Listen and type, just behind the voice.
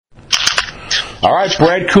All right,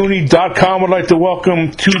 BradCooney.com would like to welcome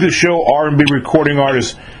to the show R&B recording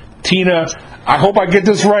artist Tina. I hope I get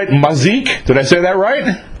this right. Mazik? Did I say that right?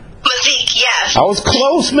 Mazik, yes. I was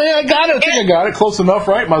close, man. I got it. I think I got it. Close enough,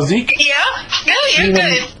 right? Mazik? Yeah. Good, you're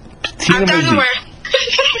good. Tina I've done Mazik. work.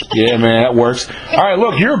 Yeah, man, that works. All right,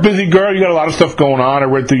 look, you're a busy girl. You got a lot of stuff going on. I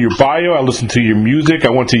read through your bio. I listened to your music. I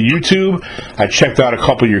went to YouTube. I checked out a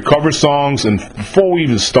couple of your cover songs. And before we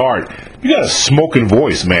even start, you got a smoking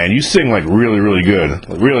voice, man. You sing, like, really, really good.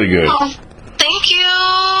 Really good. Oh, thank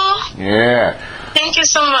you. Yeah. Thank you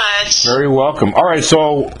so much. Very welcome. All right,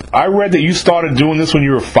 so I read that you started doing this when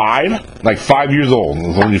you were 5? Like 5 years old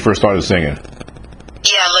was when you first started singing.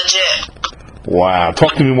 Yeah, legit. Wow.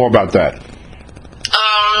 Talk to me more about that.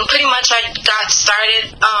 Pretty much I got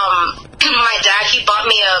started, my dad, he bought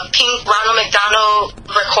me a pink Ronald McDonald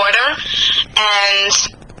recorder, and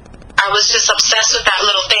I was just obsessed with that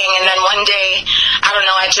little thing, and then one day, I don't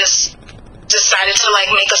know, I just decided to, like,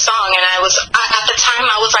 make a song, and at the time,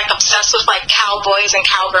 I was, like, obsessed with, like, cowboys and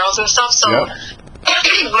cowgirls and stuff, so Yep.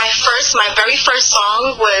 my very first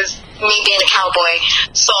song was me being a cowboy,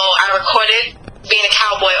 so I recorded being a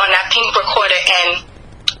cowboy on that pink recorder, and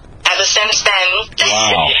ever since then.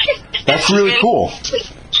 Wow. That's really cool.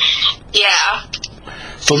 Yeah.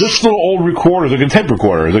 So this little old recorder is like a tape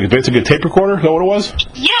recorder. Is it basically a tape recorder? Is that what it was?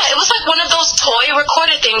 Yeah, it was like one of those toy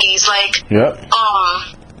recorder thingies. Like, Yep. it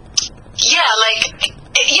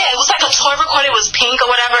was like a toy recorder. It was pink or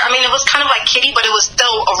whatever. I mean, it was kind of like kiddie, but it was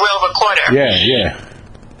still a real recorder. Yeah.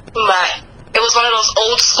 But it was one of those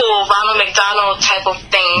old school Ronald McDonald type of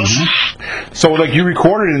things. Mm-hmm. So, like, you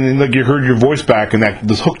recorded it and, like, you heard your voice back and that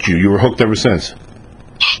just hooked you. You were hooked ever since.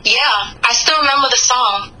 Yeah, I still remember the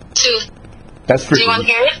song, too. That's pretty. Do you want to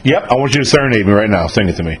hear it? Yep, I want you to serenade me right now. Sing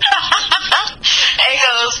it to me. It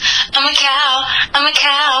goes, I'm a cow, I'm a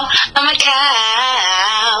cow, I'm a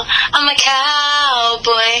cow, I'm a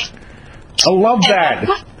cowboy. I love that.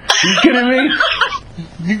 Are you kidding me?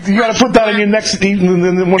 You got to put that in your next,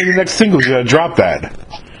 one of your next singles. You got to drop that.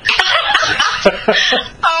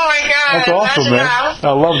 Oh my God. That's awesome, man. Imagine that.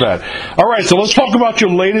 I love that. All right, so let's talk about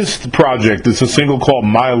your latest project. It's a single called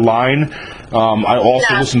My Line. I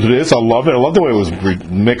also listened to this. I love it. I love the way it was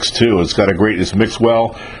mixed, too. It's mixed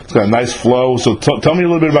well. It's got a nice flow. So tell me a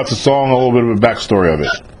little bit about the song, a little bit of a backstory of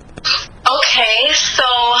it. Okay, so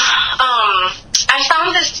I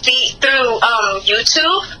found this beat through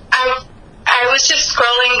YouTube. I was just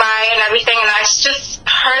scrolling by and everything, and I just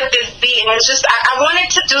heard this beat, and it's just I wanted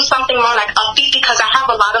to do something more like upbeat because I have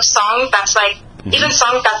a lot of songs that's like even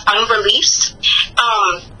songs that's unreleased,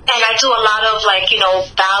 and I do a lot of, like, you know,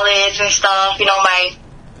 ballads and stuff. You know, my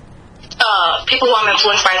people who I'm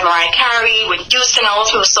influenced by Mariah Carey, Whitney Houston, all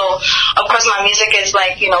through. So of course my music is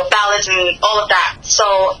like, you know, ballads and all of that. So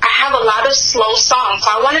I have a lot of slow songs.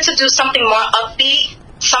 So I wanted to do something more upbeat,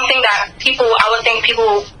 something that I would think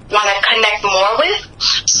people want to connect more with.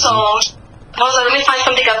 So I was like, let me find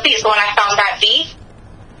something upbeat. So when I found that beat,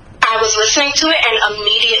 I was listening to it, and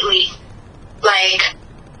immediately, like,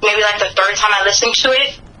 maybe like the third time I listened to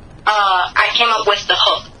it, I came up with the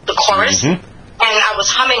hook, the chorus, and I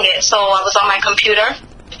was humming it. So I was on my computer,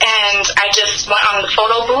 and I just went on the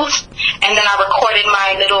photo booth, and then I recorded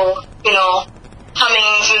my little, you know,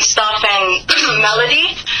 hummings and stuff and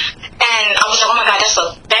melody. And I was like, oh my God, that's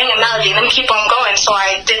a banging melody. Let me keep on going. So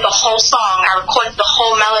I did the whole song. I recorded the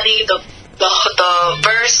whole melody, the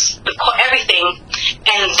verse, everything.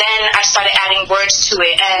 And then I started adding words to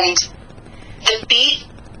it. And the beat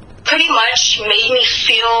pretty much made me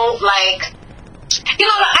feel like, you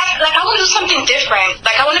know, I want to do something different.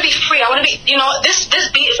 Like, I want to be free. I want to be, you know, this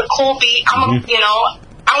beat is a cool beat. You know,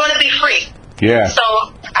 I want to be free. Yeah. So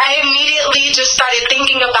I immediately just started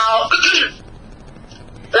thinking about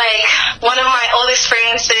like one of my old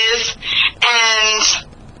experiences, and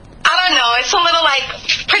I don't know, it's a little like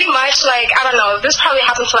pretty much like, I don't know, this probably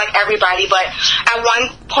happens to like everybody, but at one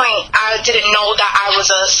point I didn't know that I was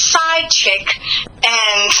a side chick,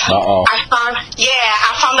 and I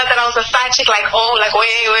found out that I was a side chick like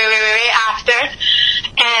way after,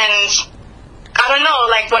 and I don't know,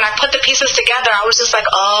 like, when I put the pieces together, I was just like,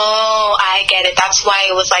 oh, I get it. That's why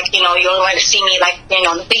it was like, you know, you only want to see me, like, you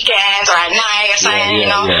know, on the weekends or at night or something, you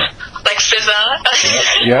know, like SZA,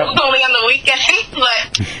 only on the weekend.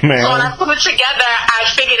 But when I put it together, I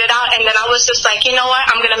figured it out, and then I was just like, you know what,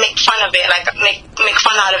 I'm going to make fun of it, like, make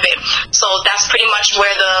fun out of it. So that's pretty much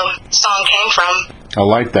where the song came from. I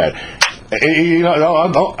like that. You know,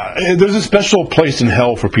 there's a special place in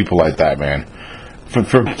hell for people like that, man.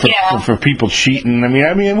 For people cheating. I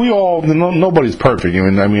mean, we all, nobody's perfect. I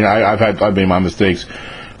mean, I've made my mistakes,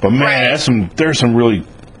 but man, there's some really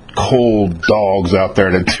cold dogs out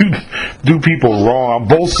there that do people wrong on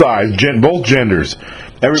both sides, both genders.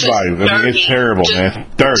 Everybody, I mean, it's terrible, man.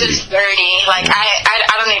 Dirty. Just dirty. Like I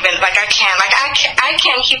don't even like I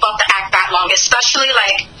can't keep up the act that long, especially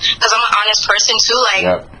like because I'm an honest person too.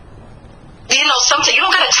 Like you know, something you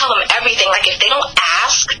don't gotta tell them everything. Like if they don't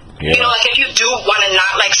ask, you know, like if you do want to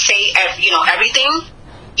not like say everything,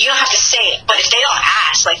 you don't have to say it. But if they don't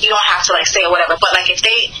ask, like you don't have to like say or whatever. But like if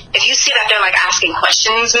you see that they're like asking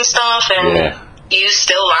questions and stuff and. You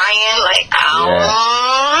still lying? Like,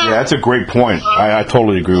 yeah, that's a great point. I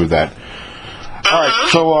totally agree with that. All right,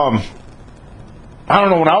 so I don't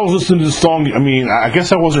know. When I was listening to the song, I mean, I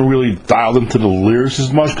guess I wasn't really dialed into the lyrics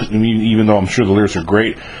as much. I mean, even though I'm sure the lyrics are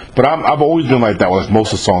great, but I've always been like that with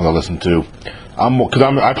most of the songs I listen to. Because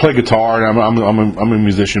I play guitar and I'm a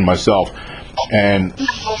musician myself, and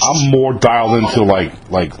I'm more dialed into like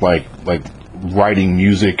writing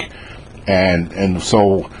music, and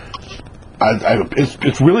so.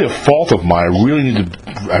 It's really a fault of mine.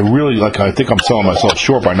 I think I'm selling myself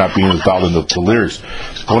short by not being as dialed into the lyrics.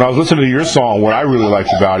 But when I was listening to your song, what I really liked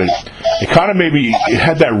about it kind of it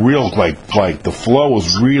had that real, like the flow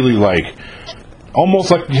was really like, almost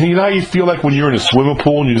like, you know how you feel like when you're in a swimming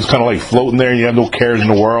pool and you're just kind of like floating there and you have no cares in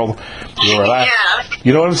the world? You're relaxed. Yeah.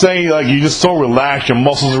 You know what I'm saying? Like you're just so relaxed, your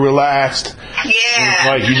muscles are relaxed. Yeah.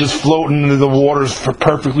 Like you're just floating into the waters for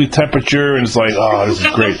perfectly temperature, and it's like, oh, this is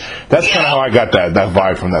great. That's kind of how I got that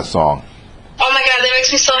vibe from that song. Oh my God, that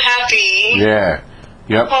makes me so happy. Yeah.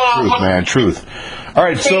 Yep. Truth, man. Truth. All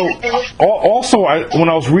right. So also, when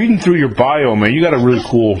I was reading through your bio, man, you got a really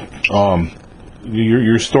cool.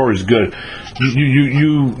 Your story is good.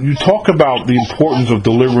 You talk about the importance of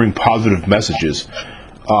delivering positive messages,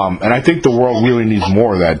 and I think the world really needs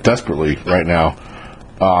more of that desperately right now.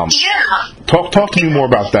 Talk to me more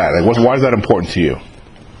about that. Like, why is that important to you?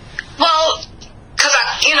 Well, because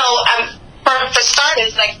for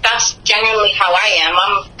starters, like that's genuinely how I am.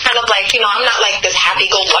 I'm kind of like I'm not like this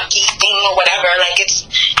happy-go-lucky thing or whatever. Like it's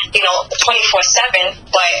 24/7,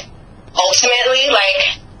 but ultimately,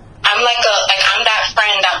 like I'm I'm that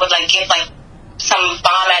friend that would like give like some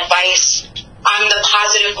bomb advice. I'm the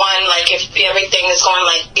positive one. Like if everything is going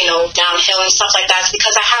like downhill and stuff like that, it's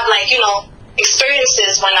because I have like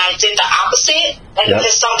experiences when I did the opposite, like if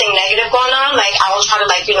there's something negative going on, like I will try to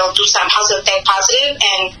like do some positive thing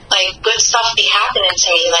and like good stuff be happening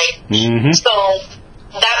to me, like so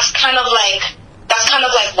that's kind of like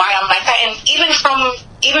why I'm like that. And even from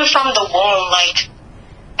the womb, like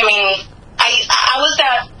I mean I was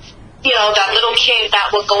that that little kid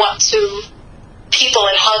that would go up to people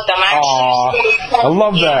and hug them. I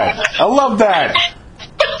love that. I love that.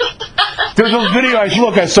 There's a video.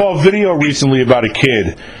 I saw a video recently about a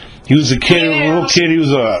kid. He was a little kid. He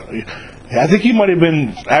was I think he might have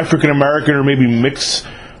been African American or maybe mixed.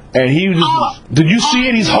 And he was did you see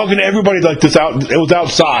it? He's hugging everybody like this it was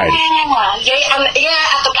outside. Yeah,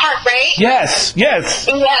 at the park, right? Yes. I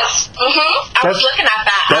was looking at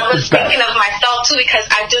that. I was thinking of myself too because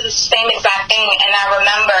I do the same exact thing, and I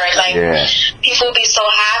remember like people would be so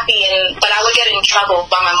happy, but I would get in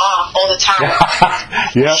trouble by my mom all the time.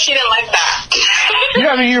 Yeah, she didn't like that.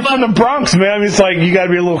 Yeah, I mean you're from the Bronx, man. I mean, it's like you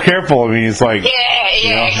got to be a little careful. I mean, it's like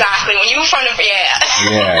exactly. When you're from the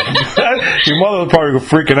your mother was probably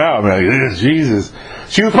freaking out, man. Like, Jesus.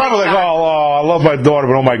 She was probably like, oh, I love my daughter,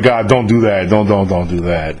 but oh my God, don't do that. Don't do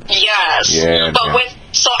that. Yes. Yeah. But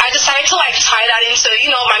so I decided to like tie that into,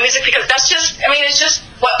 my music because that's just, it's just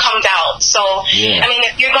what comes out. So, I mean,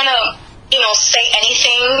 if you're going to, say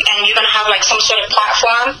anything and you're going to have like some sort of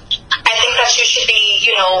platform, I think that you should be,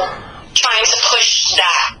 trying to push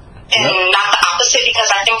that and not the opposite,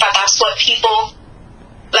 because I think that that's what people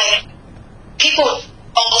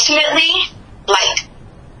ultimately like.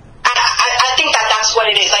 I think that that's what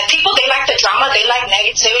it is. Like people, they like the drama, they like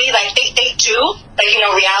negativity, like they do, like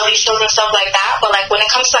reality shows and stuff like that. But like when it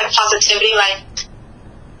comes to like positivity, like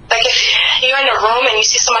if you're in a room and you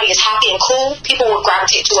see somebody is happy and cool, people will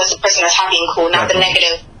gravitate towards the person that's happy and cool, not the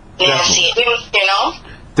negative Nancy.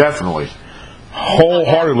 Definitely,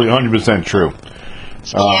 wholeheartedly, 100% true.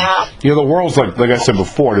 The world's like I said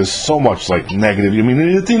before, there's so much like negative. I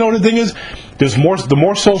mean, the thing is, the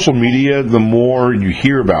more social media, the more you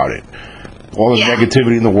hear about it. All the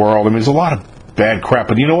negativity in the world. I mean, there's a lot of bad crap.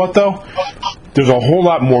 But you know what, though? There's a whole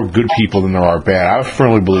lot more good people than there are bad. I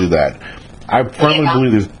firmly believe that. I firmly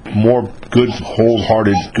believe there's more good,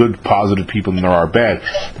 wholehearted, good, positive people than there are bad.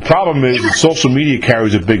 The problem is that social media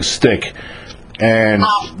carries a big stick. And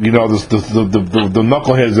the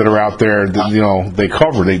knuckleheads that are out there, they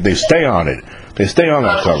cover. They stay on it. They stay on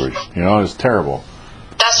that coverage. It's terrible.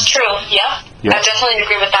 That's true. Yeah. I definitely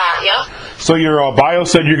agree with that. Yeah. So your bio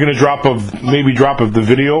said you're going to drop the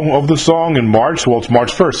video of the song in March. Well, it's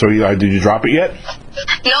March 1st. So did you drop it yet?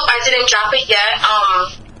 No, I didn't drop it yet. I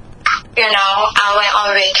went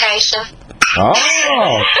on vacation. Oh.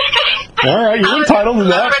 All right, you're entitled to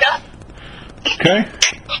that. Okay.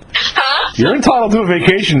 Huh? You're entitled to a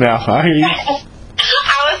vacation now. I hear you.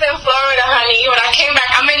 I was in Florida, honey. When I came back,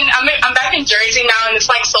 I'm back in Jersey now, and it's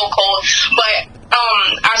like so cold. But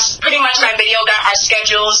pretty much my video our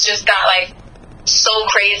schedules just got like so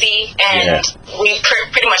crazy, and we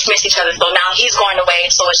pretty much missed each other. So now he's going away,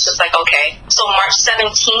 so it's just like okay. So March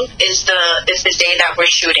 17th is the day that we're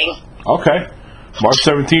shooting. Okay. March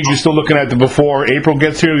 17th. You're still looking at the before April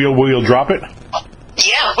gets here. You'll drop it.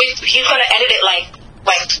 Yeah, he's gonna edit it like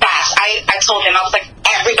fast. I told him, I was like,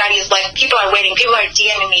 everybody's like, people are waiting, people are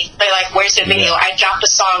DMing me, they're like, where's the video? I dropped the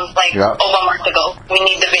song like over a month ago. We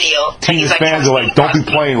need the video. Team's fans are like, don't be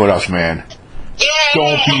playing with us, man. Yeah.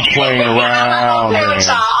 Don't be playing around, man.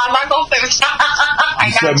 I'm not gonna play with y'all.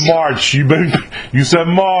 You said March. You said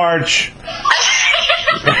March.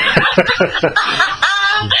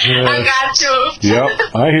 I got you. Yep,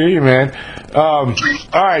 I hear you, man. All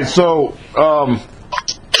right, so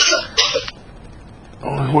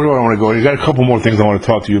where do I want to go? You got a couple more things I want to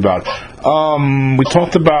talk to you about. We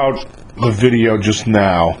talked about the video just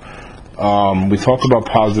now. We talked about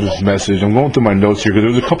positive message. I'm going through my notes here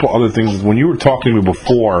because there's a couple other things. When you were talking to me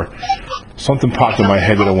before, something popped in my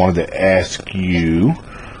head that I wanted to ask you.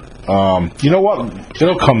 You know what?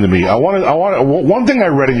 It'll come to me. One thing I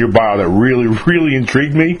read in your bio that really, really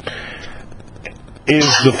intrigued me is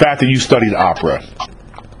the fact that you studied opera.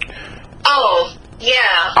 Oh,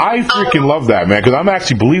 yeah. I freaking love that, man, because I'm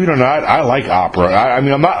actually, believe it or not, I like opera. I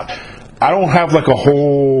mean, I don't have like a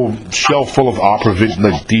whole shelf full of opera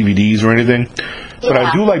like DVDs or anything, but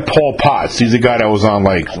I do like Paul Potts. He's a guy that was on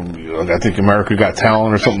like, I think America Got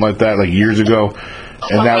Talent or something like that, like years ago.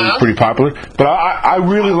 And that was pretty popular. But I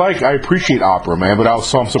really I appreciate opera, man. But I was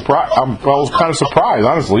surprised. I was kind of surprised,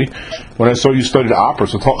 honestly, when I saw you studied opera.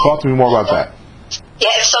 So talk to me more about that. Yeah,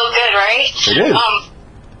 it's so good, right? It is.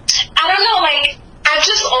 I don't know, like, I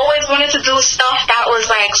just always wanted to do stuff that was,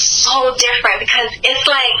 like, so different because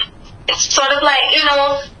it's sort of like,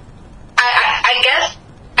 I guess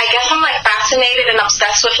I'm, like, fascinated and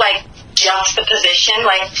obsessed with, like, juxtaposition,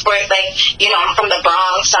 like I'm from the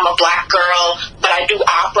Bronx, I'm a black girl, but I do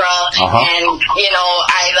opera, and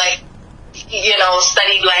I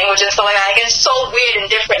studied language and stuff like that. Like, it's so weird and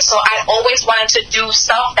different. So I always wanted to do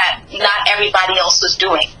stuff that not everybody else was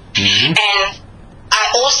doing, and I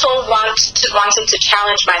also wanted to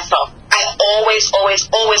challenge myself. I always want to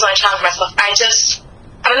challenge myself. I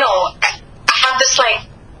don't know. I have this like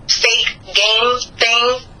fake game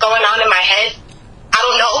thing going on in my head. I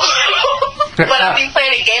don't know. But I've been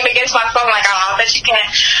playing a game against myself. I'm like, I bet you can't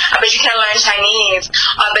learn Chinese.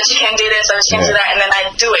 I bet you can't do this. I bet you can't do that. And then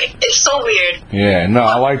I do it. It's so weird. Yeah, no,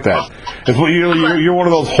 I like that. You're one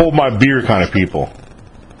of those hold my beer kind of people.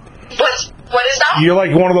 What is that? You're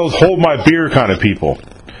like one of those hold my beer kind of people.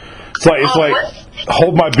 It's like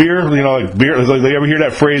hold my beer. Like beer. Like, you ever hear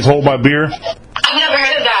that phrase, hold my beer? I've never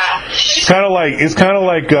heard of that. It's kind of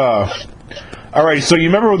like. All right, so you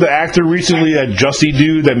remember the actor recently, that Jussie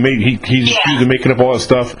dude that he's making up all that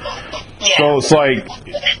stuff. Yeah. So it's like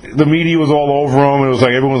the media was all over him. It was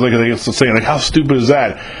like everyone was like saying like, how stupid is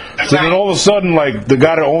that? So then all of a sudden, like the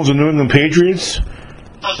guy that owns the New England Patriots,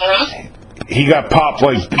 he got popped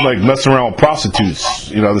like messing around with prostitutes.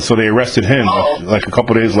 So they arrested him like a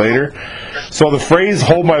couple days later. So the phrase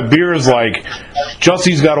 "hold my beer" is like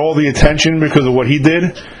Jussie's got all the attention because of what he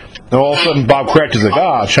did. And all of a sudden, Bob Cratchit is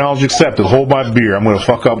like, challenge accepted. Hold my beer. I'm going to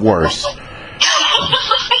fuck up worse.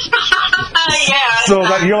 So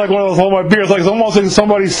you're like one of those hold my beers. Like it's almost like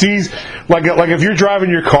somebody sees, like if you're driving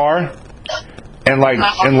your car, and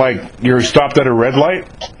you're stopped at a red light,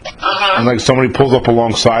 and like somebody pulls up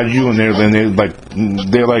alongside you, and they're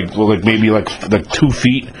maybe 2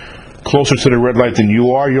 feet closer to the red light than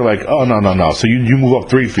you are. You're like, oh no. So you move up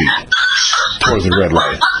 3 feet towards the red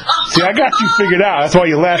light. See, I got you figured out. That's why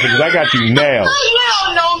you're laughing, because I got you nailed. You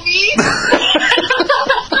don't know me.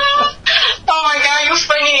 Oh my God, you're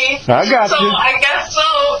funny. I got you. So I guess so.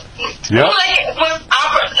 Yep. Like with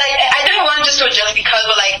opera, I didn't want to just do it just because,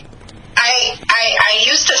 but I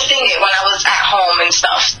used to sing it when I was at home and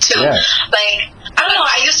stuff too. Yeah. Like I don't know,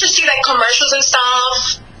 I used to see like commercials and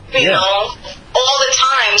stuff, you know, all the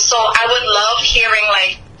time. So I would love hearing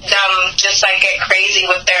like them just like get crazy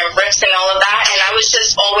with their riffs and all of that, and I was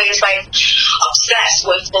just always like obsessed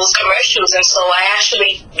with those commercials. And so I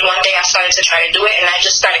actually one day I started to try to do it, and I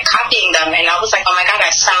just started copying them, and I was like, oh my God, I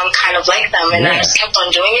sound kind of like them, and I just kept on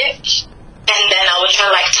doing it. and then I would try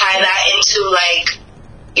to like tie that into like,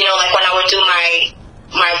 you know, like when I would do my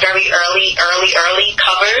very early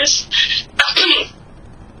covers,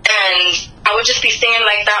 and I would just be singing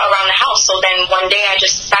like that around the house. So then one day I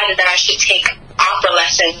just decided that I should take opera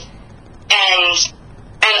lessons, and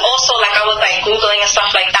also like I was like Googling and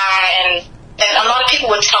stuff like that, and a lot of people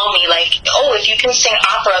would tell me like, oh, if you can sing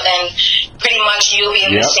opera, then pretty much you'll be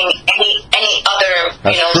able to sing any other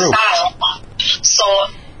style. So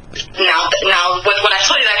now when I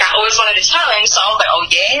told you, like, I always wanted a challenge, so I was like, oh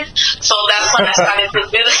yeah. So that's when I started to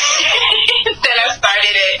do it. Then I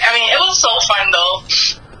started it. I mean, it was so fun though.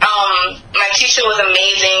 My teacher was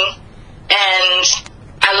amazing, and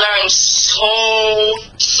I learned so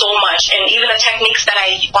much. And even the techniques that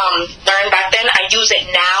I learned back then, I use it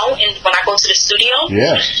now when I go to the studio.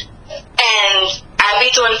 Yeah. And I'll be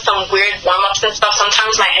doing some weird warm-ups and stuff.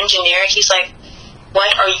 Sometimes my engineer, he's like, what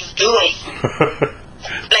are you doing?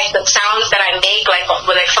 Like the sounds that I make, like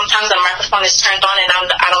sometimes the microphone is turned on and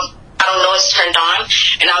I don't know it's turned on,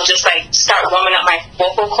 and I'll just like start warming up my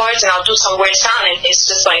vocal cords and I'll do some weird sound, and it's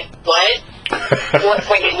just like, what?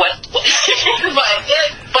 Wait, what?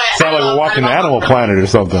 but sound like we're watching Animal Planet or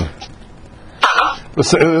something.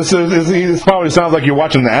 It probably sounds like you're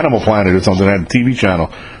watching the Animal Planet or something at a TV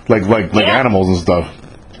channel, like animals and stuff.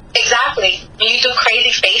 Exactly. You do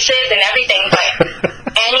crazy faces and everything, but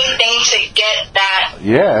anything to get that.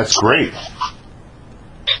 Yeah, that's great.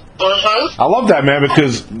 Mm-hmm. I love that, man,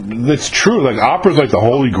 because it's true. Like opera's like the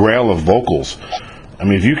holy grail of vocals. I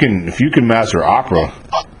mean, if you can master opera,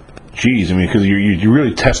 geez, I mean, because you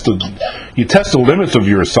really test the limits of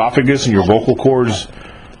your esophagus and your vocal cords.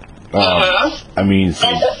 I mean,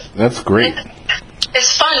 that's great.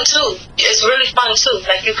 It's fun too. It's really fun too.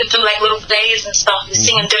 Like you could do like little plays and stuff. You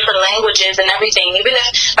sing in different languages and everything. Even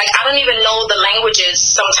if like I don't even know the languages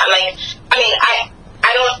sometimes. Like I mean I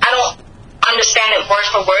don't understand it word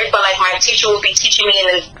for word, but like my teacher will be teaching me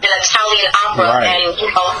in Italian opera, right. And you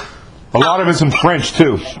know a lot of it's in French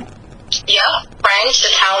too. Yeah, French,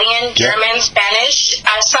 Italian, German, Spanish.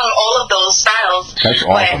 I sung all of those styles. That's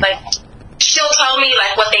awesome. But, like she'll tell me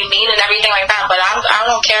like what they mean and everything like that, but I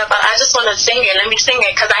don't care. But I just want to sing it. Let me sing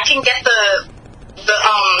it because I can get the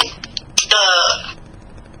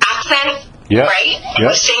accent right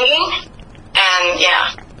with singing, and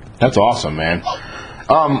yeah. That's awesome, man.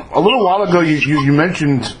 A little while ago, you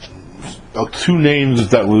mentioned two names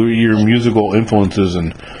that were your musical influences,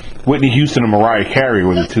 and Whitney Houston and Mariah Carey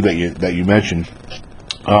were the two that you mentioned.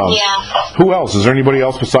 Yeah. Who else? Is there anybody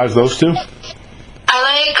else besides those two?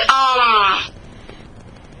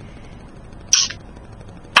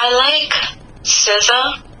 I like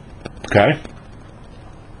SZA. Okay.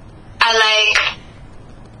 I like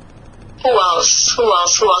who else?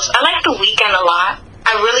 I like The Weeknd a lot.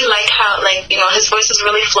 I really like how his voice is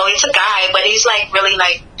really flowy. It's a guy, but he's like really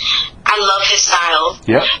like I love his style.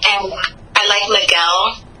 Yeah. And I like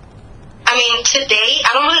Miguel. I mean, today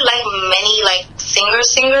I don't really like many like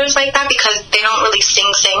singers like that because they don't really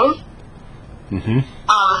sing. Mm-hmm.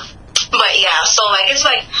 But yeah, so like it's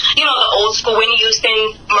like the old school Whitney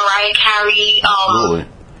Houston, Mariah Carey, Really?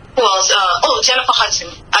 who else? Jennifer Hudson.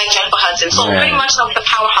 I like Jennifer Hudson. So pretty much like the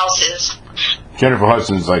powerhouses. Jennifer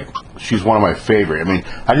Hudson's she's one of my favorite. I mean,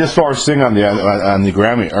 I just saw her sing on the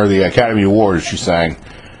Grammy or the Academy Awards. She sang.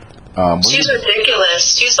 She's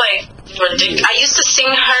ridiculous. She's like ridiculous. I used to sing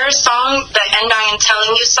her song, the "And I Am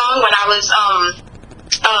Telling You" song, when I was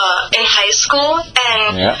in high school,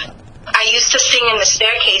 and I used to sing in the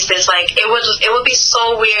staircases. Like it would be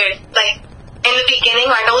so weird. Like in the beginning,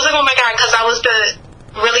 like I was like, oh my god, because I was the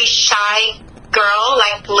really shy girl.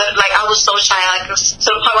 Like I was so shy, like to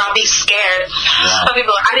the point where I'd be scared of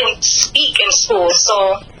people. I didn't speak in school,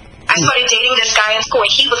 so I started dating this guy in school,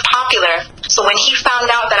 and he was popular. So when he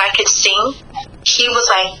found out that I could sing, he was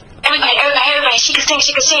like, everybody, she can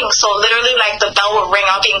sing. So literally, like the bell would ring.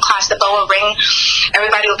 I'll be in class, the bell would ring.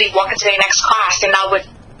 Everybody would be walking to their next class, and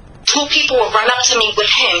two people would run up to me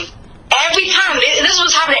with him. Every time, this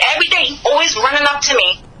was happening every day, he always running up to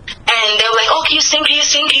me. And they were like, oh, can you sing? He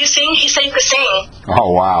said you could sing.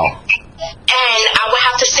 Oh, wow. And I would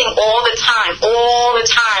have to sing all the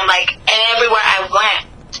time, like everywhere I went.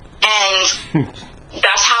 And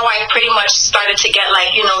that's how I pretty much started to get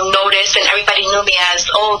noticed, and everybody knew me as,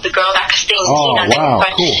 the girl that could sing. Oh, wow,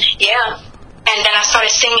 cool. Yeah. And then I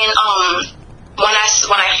started singing, when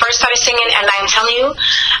I first started singing, and I'm telling you,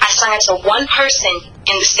 I sang it to one person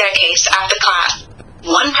in the staircase after class.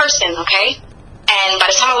 One person, okay? And by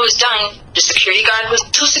the time I was done, two security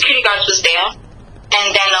guards was there, and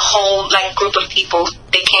then a whole group of people,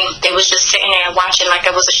 they was just sitting there watching like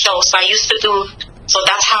it was a show. So I used to do So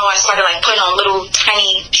that's how I started like putting on little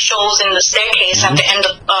tiny shows in the staircase at the end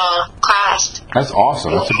of class. That's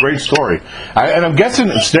awesome. That's a great story. And I'm guessing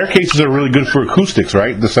staircases are really good for acoustics,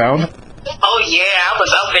 right? The sound? Oh, yeah. I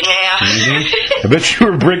was up in there. I bet you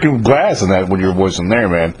were breaking glass in that when you were voicing there,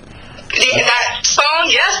 man. That song,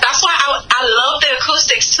 yes. That's why I love the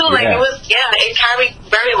acoustics, too. Like, it carried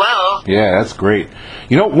very well. Yeah, that's great.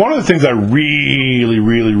 You know, one of the things I really,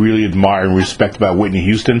 really, really admire and respect about Whitney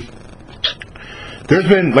Houston, there's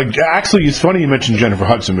been, like, actually, it's funny you mentioned Jennifer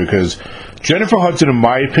Hudson, because Jennifer Hudson, in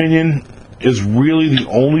my opinion, is really the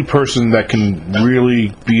only person that can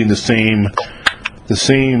really be in the same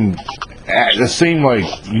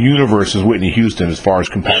like universe as Whitney Houston as far as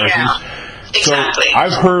comparisons. Yeah, exactly. So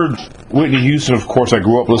I've heard Whitney Houston. Of course, I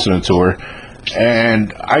grew up listening to her,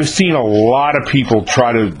 and I've seen a lot of people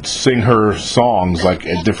try to sing her songs like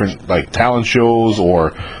at different like talent shows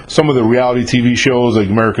or some of the reality TV shows like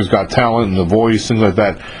America's Got Talent and The Voice, things like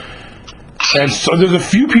that. And so there's a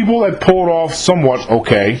few people that pull it off somewhat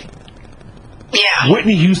okay. Yeah.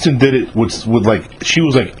 Whitney Houston did it with like, she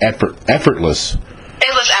was like effortless.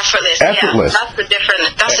 It was effortless. Effortless. Yeah,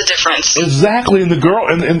 that's the difference. Exactly. And the girl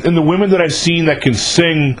and the women that I've seen that can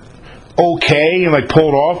sing okay and like pull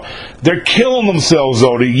it off, they're killing themselves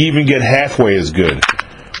though to even get halfway as good.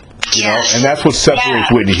 You know, and that's what separates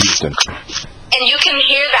Whitney Houston. And you can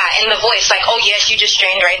hear that in the voice, like, oh yes, you just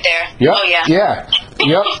strained right there. Yep. Oh yeah. Yeah.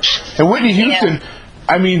 Yep. And Whitney Houston. Yeah.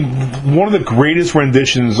 I mean, one of the greatest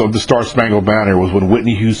renditions of the Star Spangled Banner was when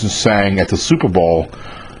Whitney Houston sang at the Super Bowl.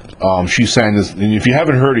 She sang this, and if you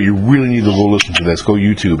haven't heard it, you really need to go listen to this. Go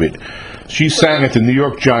YouTube it. She sang at the New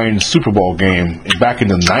York Giants Super Bowl game back in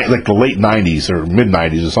the the late '90s or mid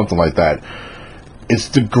 '90s or something like that. It's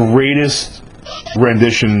the greatest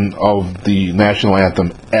rendition of the national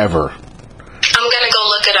anthem ever. I'm gonna go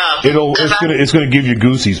look it up. It's gonna give you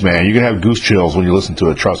goosies, man. You're gonna have goose chills when you listen to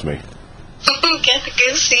it. Trust me. Get the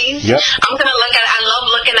goosies. Yep. I'm gonna look at. I love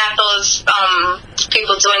looking at those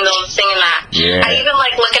people doing those, singing that. Yeah. I even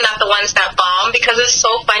like looking at the ones that bomb because it's so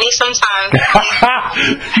funny sometimes.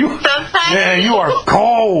 Man, you are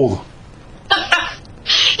cold.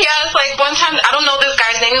 Yeah, it's like one time, I don't know this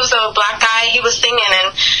guy's name. He was a black guy. He was singing,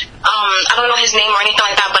 and I don't know his name or anything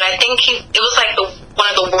like that. But I think it was like one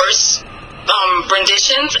of the worst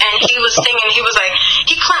renditions. And he was singing. He was like,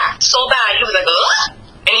 he clapped so bad. He was like, ugh.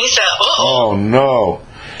 And he said, uh-oh. Oh, no.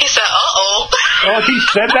 He said, uh-oh. Oh, he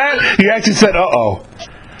said that? He actually said, uh-oh.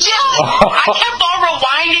 Yeah. I kept on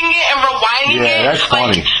rewinding it and rewinding it. Yeah, that's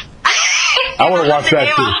funny. I would have watched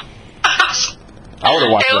that, too. I would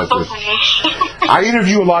have watched that, too. I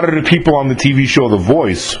interview a lot of the people on the TV show The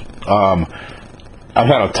Voice. I've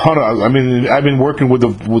had a ton of... I mean, I've been working with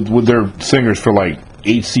their singers for like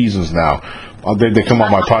 8 seasons now. They come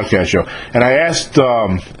on my podcast show, and I asked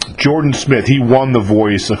Jordan Smith. He won The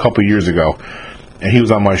Voice a couple years ago, and he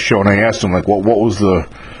was on my show. And I asked him like, what was the,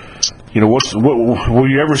 were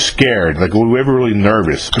you ever scared? Like, were you ever really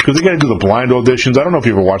nervous? Because they got to do the blind auditions. I don't know if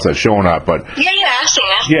you ever watched that show or not, but yeah, I've seen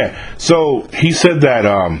it. Yeah, so he said that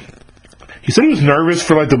he said he was nervous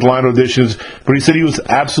for like the blind auditions, but he said he was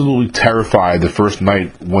absolutely terrified the first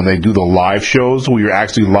night when they do the live shows where you're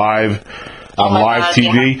actually live on live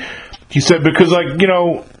TV. Yeah. He said because, like,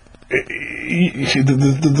 the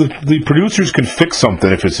producers can fix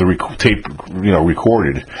something if it's a tape,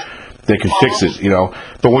 recorded. They can fix it,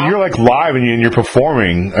 But when you're like live and you're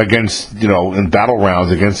performing against, in battle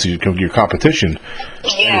rounds against your competition, and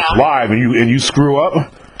it's live and you screw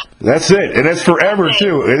up, that's it, and that's forever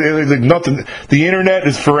too. It's like nothing. The internet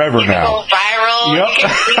is forever now. Go viral.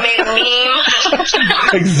 Yep. We made a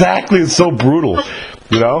meme. Exactly. It's so brutal.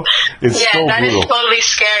 It's so brutal. That is totally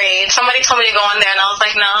scary. Somebody told me to go on there, and I was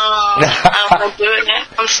like, no, I don't want to do it.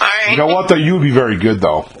 I'm sorry. You know what, though? You would be very good,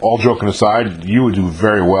 though. All joking aside, you would do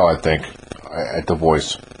very well, I think, at The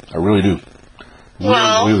Voice. I really do. I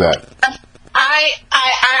really believe that. I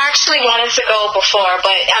actually wanted to go before,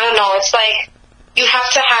 but I don't know. It's like you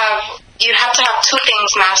have to have 2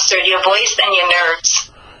 things mastered: your voice and your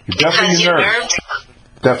nerves. Definitely your nerves.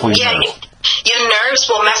 Definitely your nerves. Your nerves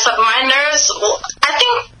will mess up my nerves. Well, I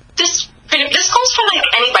think this goes for like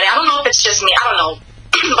anybody. I don't know if it's just me. I don't know,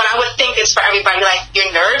 but I would think it's for everybody. Like your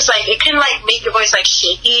nerves, like it can like make your voice like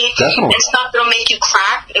shaky and stuff. It'll make you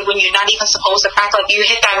crack when you're not even supposed to crack. Like you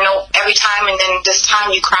hit that note every time, and then this time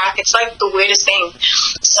you crack. It's like the weirdest thing.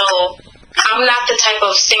 So I'm not the type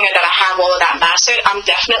of singer that I have all of that mastered. I'm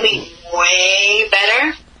definitely way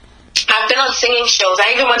better. I've been on singing shows.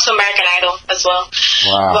 I even went to American Idol as well.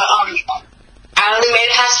 Wow. But I only made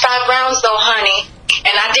it past 5 rounds though, honey.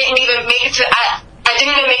 And I didn't even make it to I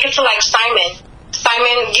didn't even make it to like Simon.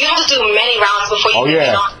 Simon, you have to do many rounds before you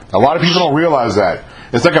get on. A lot of people don't realize that.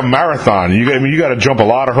 It's like a marathon. You got to jump a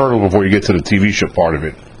lot of hurdles before you get to the TV show part of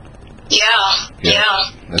it. Yeah.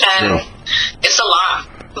 That's and true. it's a lot.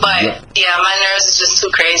 But, yeah, my nerves is just too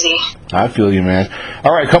crazy. I feel you, man.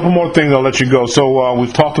 All right, a couple more things. I'll let you go. So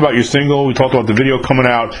we've talked about your single. We talked about the video coming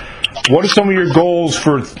out. What are some of your goals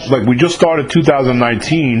for, like, we just started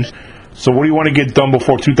 2019, so what do you want to get done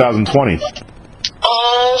before 2020?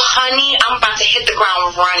 Oh, honey, I'm about to hit the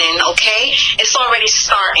ground running, okay? It's already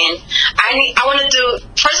starting. I want to do,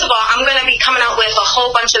 first of all, I'm going to be coming out with a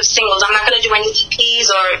whole bunch of singles. I'm not going to do any EPs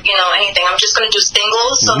or, anything. I'm just going to do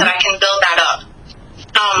singles so that I can build that up.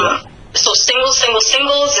 So singles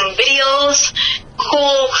and videos,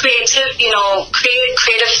 cool, creative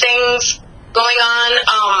things going on.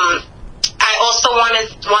 I also want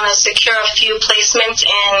to secure a few placements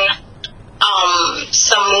in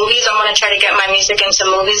some movies. I want to try to get my music into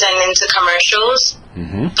movies and into commercials.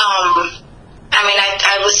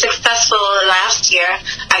 I was successful last year.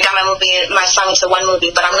 I got my song into one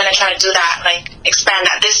movie, but I'm going to try to do that, like expand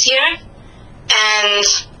that this year. And,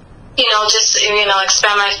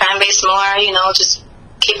 expand my fan base more, just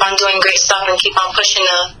keep on doing great stuff and keep on pushing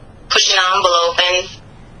the envelope. And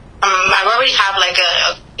I already have like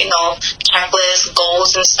a checklist,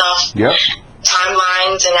 goals and stuff. Yep.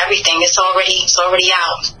 Timelines and everything. It's already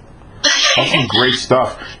out. That's some great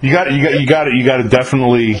stuff. You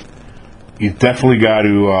definitely got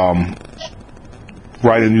to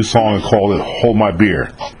write a new song and call it "Hold My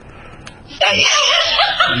Beer."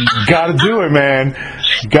 You got to do it, man.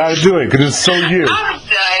 You got to do it because it's so you. I'm done.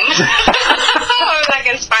 I was like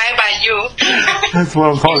inspired by you. That's what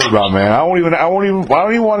I'm talking about, man. I don't even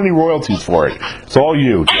want any royalties for it. It's all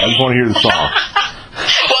you. I just want to hear the song.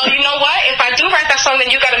 Well, you know what? If I do write that song, then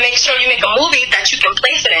you got to make sure you make a movie that you can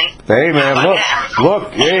place it in. Hey, man,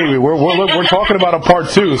 look. Hey, we're talking about a part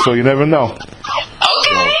 2, so you never know.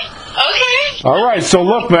 Okay. All right, so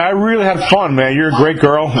look, man, I really had fun, man. You're a great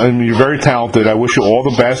girl, and you're very talented. I wish you all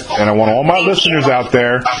the best, and I want all my listeners out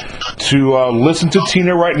there to listen to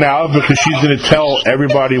Tina right now because she's going to tell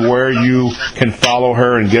everybody where you can follow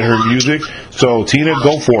her and get her music. So, Tina,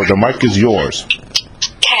 go for it. The mic is yours.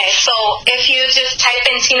 Okay, so if you just type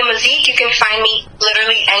in Tina Mazik, you can find me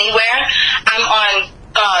literally anywhere. I'm on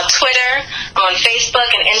Twitter, I'm on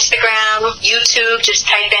Facebook and Instagram, YouTube. Just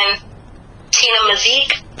type in Tina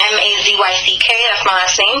Mazik, Mazyck. That's my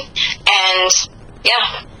last name. And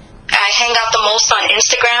yeah, I hang out the most on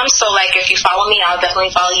Instagram. So like, if you follow me, I'll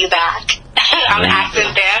definitely follow you back. I'm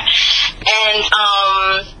active there. And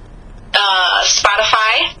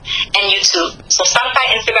Spotify and YouTube. So Spotify,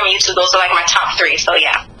 Instagram, YouTube, those are like my top 3. So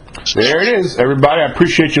yeah. There it is, everybody. I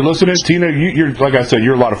appreciate you listening. Tina, you're like I said,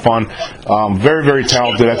 you're a lot of fun. Very, very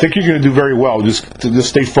talented. I think you're going to do very well. Just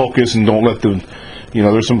stay focused and don't let the,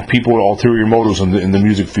 there's some people with ulterior motives in the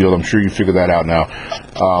music field. I'm sure you figured that out now.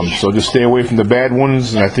 So just stay away from the bad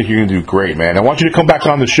ones, and I think you're going to do great, man. I want you to come back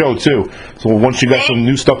on the show too. So once you got some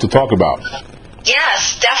new stuff to talk about.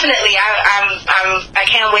 Yes, definitely. I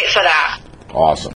can't wait for that. Awesome.